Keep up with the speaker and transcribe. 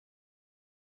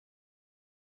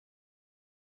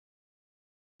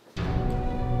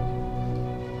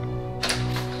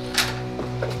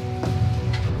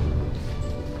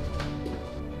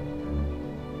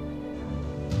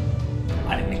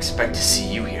expect to see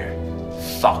you here.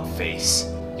 Fuckface.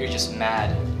 You're just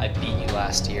mad. I beat you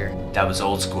last year. That was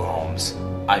old school, Holmes.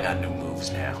 I got new moves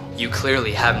now. You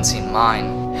clearly haven't seen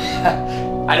mine.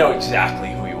 I know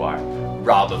exactly who you are.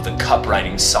 Rob of the cup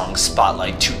writing song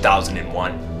Spotlight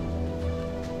 2001.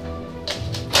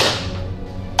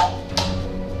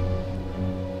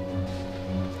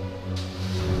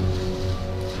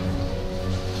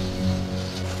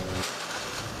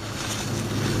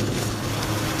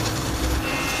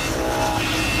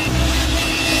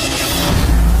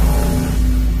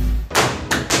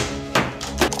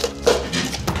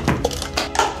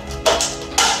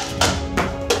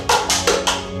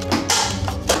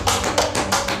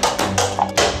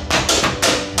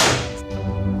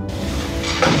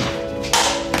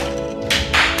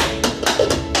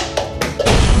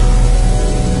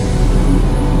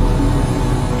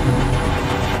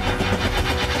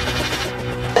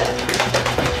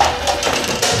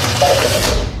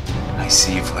 I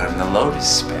see you've learned the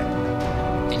lotus spin.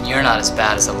 And you're not as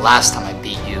bad as the last time I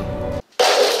beat you.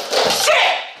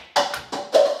 Shit!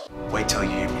 Wait till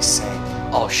you hear me sing.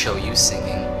 I'll show you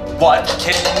singing. What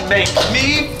can make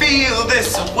me feel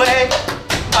this way?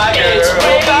 My girl, It's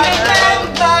raining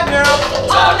my girl,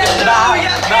 talking about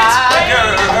my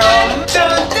girl. Dun,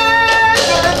 dun, dun,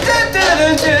 dun, dun,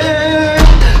 dun, dun,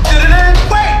 dun.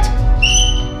 Wait!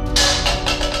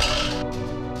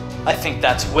 I think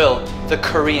that's Will, the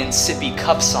Korean Sippy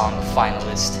Cup Song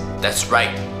finalist. That's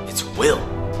right, it's Will.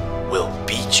 Will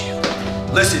beat you.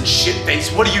 Listen,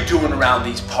 shitface, what are you doing around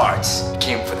these parts?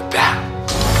 Came for the battle.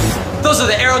 Those are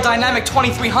the aerodynamic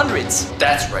 2300s.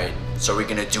 That's right. So we're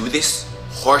gonna do this?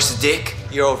 Horse dick?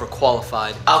 You're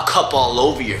overqualified. I'll cup all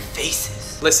over your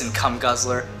faces. Listen, cum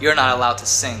guzzler, you're not allowed to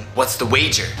sing. What's the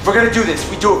wager? If we're gonna do this,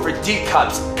 we do it for D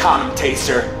cups, condom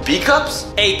taster. B cups?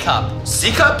 A cup.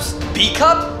 C cups? B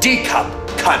cup? D cup,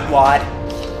 cuntwad.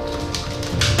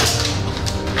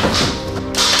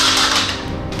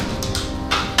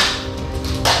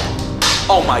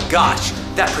 Oh my gosh,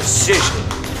 that precision.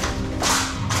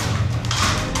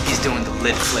 He's doing the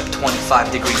lid flip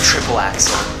 25-degree triple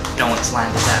axle. No one's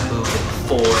landed that move in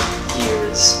 4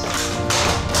 years.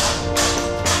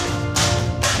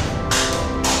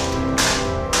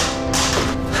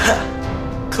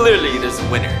 Clearly there's a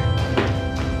winner.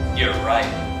 You're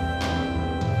right.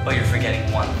 But you're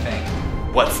forgetting one thing.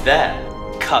 What's that?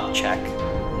 Cup check.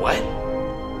 What?